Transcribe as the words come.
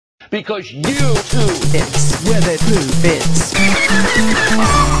because you too It's where the blue fits.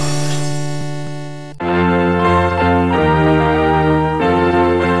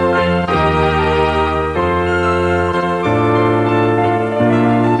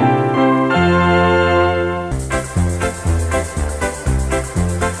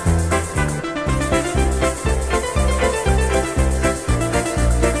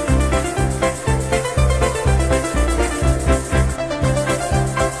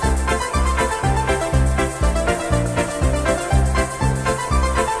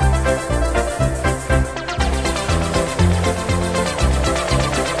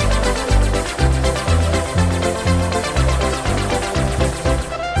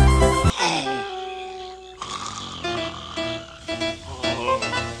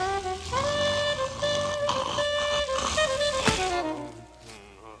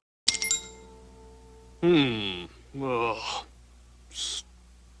 Oh.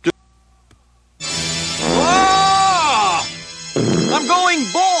 Ah! I'm going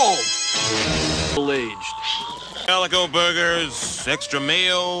bald! Middle-aged. Calico burgers, extra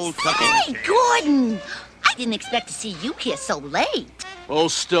mayo, Hey, Gordon! I didn't expect to see you here so late. Oh,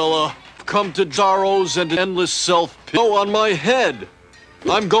 Stella, come to Zaro's and endless self-pity on my head.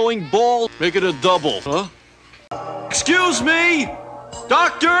 I'm going bald. Make it a double. Huh? Excuse me!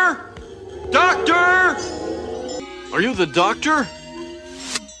 Doctor! Doctor! Are you the doctor?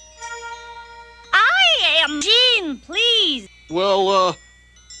 I am Jean, please. Well,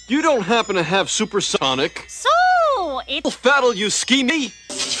 you don't happen to have supersonic? So, it's... Fat'll you schemy?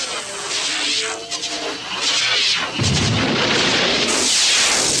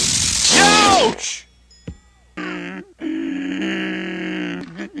 Ouch!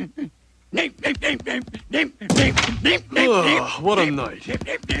 Ugh, what a night.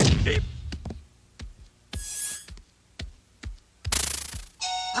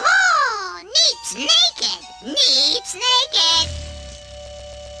 Oh, Neep's naked! Neep's naked!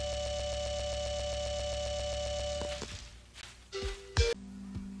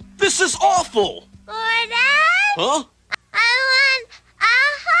 This is awful! Gordon? Huh? I want a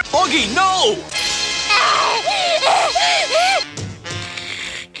hug! Augie, no!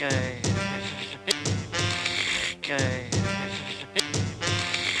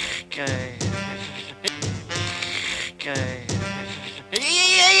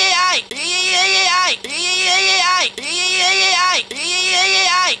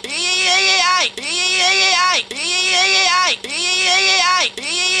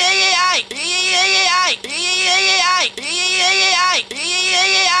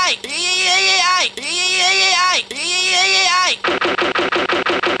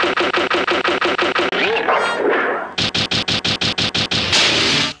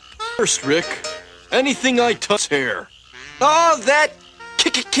 First, Rick, anything I touch hair. Oh, that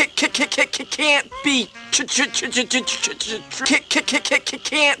can't be can't be can't be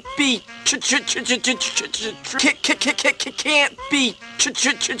can't be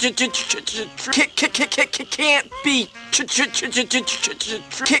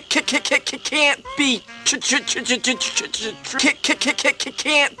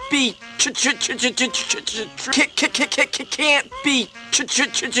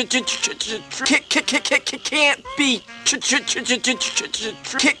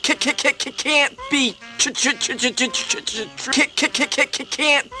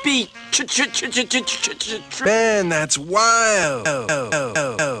Man, that's wild.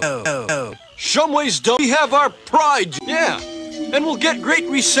 Shumway's done. We have our pride. Yeah. And we'll get great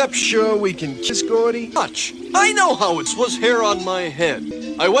reception. Sure we can kiss, Gordy? Much. I know how it was hair on my head.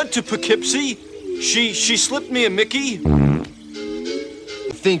 I went to Poughkeepsie. She slipped me a Mickey.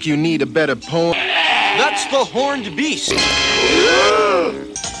 I think you need a better poem. That's the horned beast.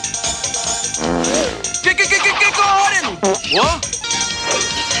 Gordon! What?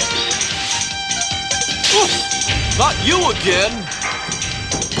 Oof, not you again.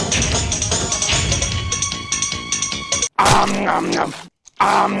 Nom nom.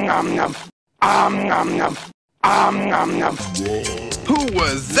 Nom nom. Nom nom. Nom nom. Who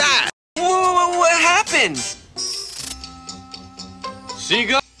was that? What happened?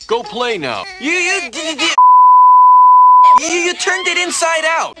 Sega, go play now. You turned it inside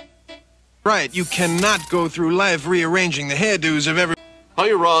out. Right, you cannot go through life rearranging the hairdos of every... Hi,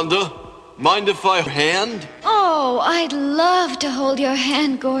 Rhonda. Mind if I hand? Oh, I'd love to hold your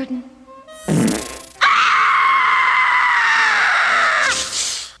hand, Gordon.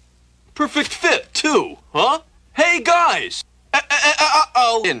 Perfect fit, too, huh? Hey, guys!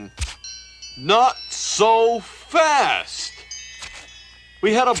 Uh-oh. Not so fast.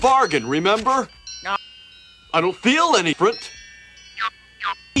 We had a bargain, remember? I don't feel any different.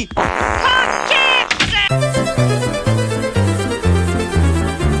 me.